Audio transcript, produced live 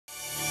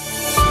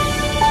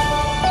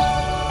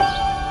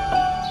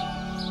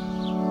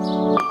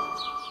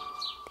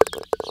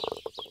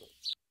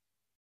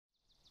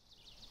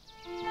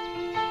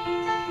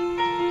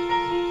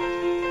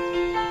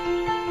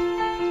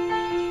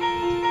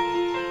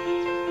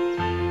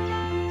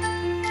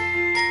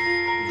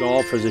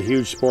Golf is a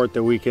huge sport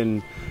that we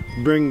can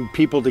bring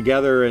people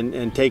together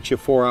and takes you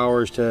 4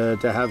 hours to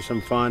have some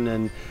fun,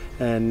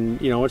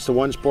 and you know, it's the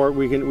one sport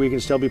we can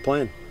still be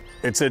playing.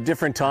 It's a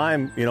different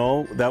time, you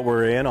know, that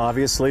we're in.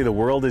 Obviously, the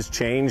world has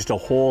changed a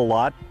whole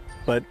lot,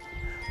 but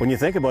when you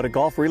think about it,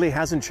 golf really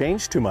hasn't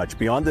changed too much.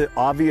 Beyond the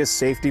obvious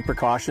safety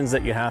precautions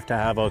that you have to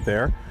have out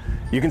there,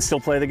 you can still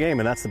play the game,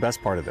 and that's the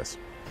best part of this.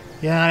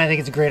 Yeah, and I think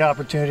it's a great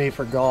opportunity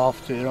for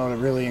golf to, to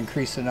really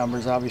increase the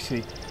numbers.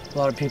 Obviously, a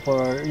lot of people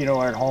are,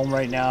 are at home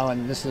right now,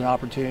 and this is an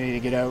opportunity to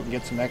get out and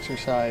get some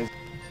exercise.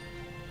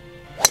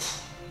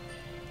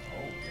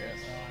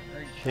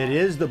 It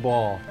is the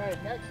ball.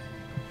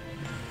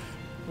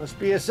 Must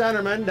be a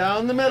centerman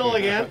down the middle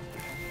again.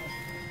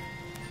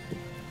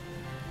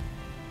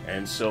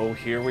 And so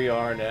here we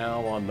are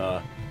now on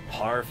the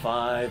par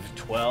 5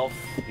 12th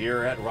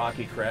here at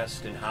Rocky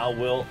Crest, and how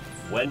will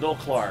Wendell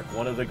Clark,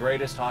 one of the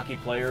greatest hockey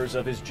players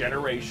of his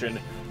generation,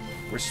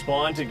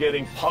 respond to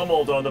getting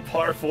pummeled on the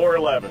par 4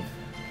 11th?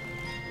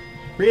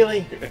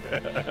 Really?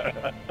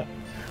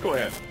 Go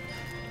ahead.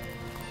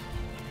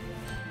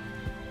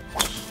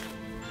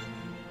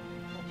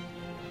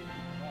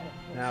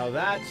 Now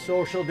that's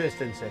social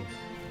distancing.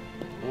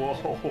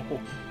 Whoa.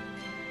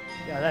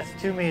 Yeah, that's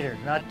 2 meters,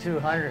 not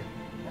 200.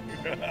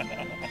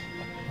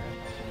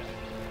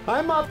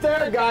 I'm up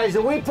there, guys.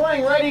 Are we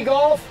playing ready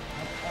golf?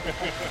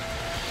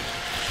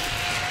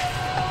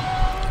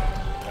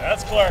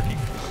 That's Clarky.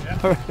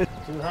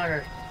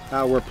 200.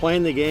 We're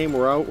playing the game,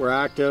 we're out, we're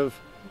active,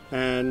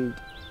 and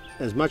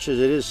as much as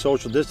it is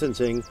social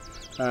distancing,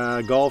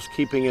 golf's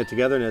keeping a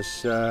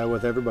togetherness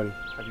with everybody.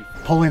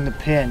 Pulling the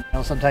pin.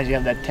 Sometimes you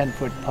have that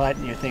 10-foot putt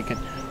and you're thinking,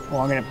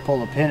 well, I'm going to pull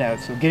the pin out.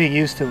 So getting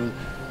used to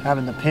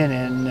having the pin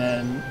in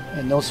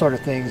and those sort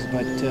of things,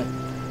 but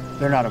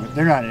they're not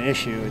an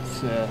issue.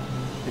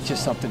 It's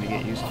just something to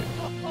get used to.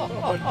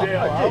 Oh,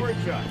 Dale Howard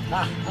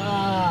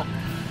shot.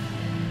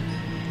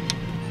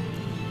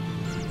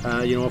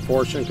 A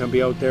fortune can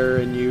be out there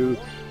and you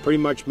pretty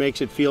much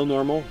makes it feel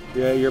normal.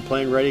 Yeah, you're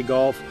playing ready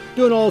golf,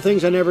 doing all the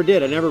things I never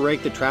did. I never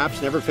raked the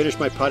traps, never finished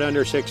my putt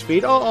under 6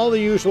 feet, all the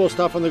usual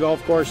stuff on the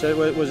golf course. It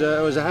was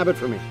a habit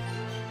for me.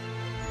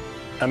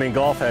 I mean,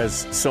 golf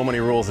has so many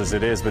rules as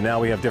it is, but now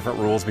we have different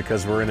rules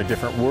because we're in a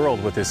different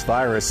world with this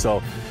virus.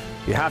 So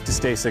you have to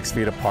stay 6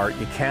 feet apart.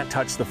 You can't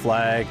touch the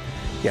flag.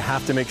 You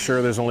have to make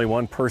sure there's only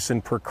one person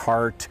per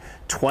cart.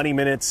 20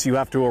 minutes you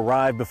have to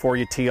arrive before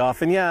you tee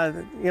off. And yeah,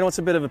 it's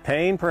a bit of a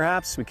pain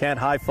perhaps. We can't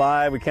high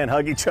five, we can't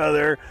hug each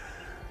other.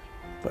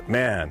 But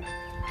man,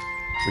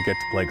 we get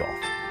to play golf.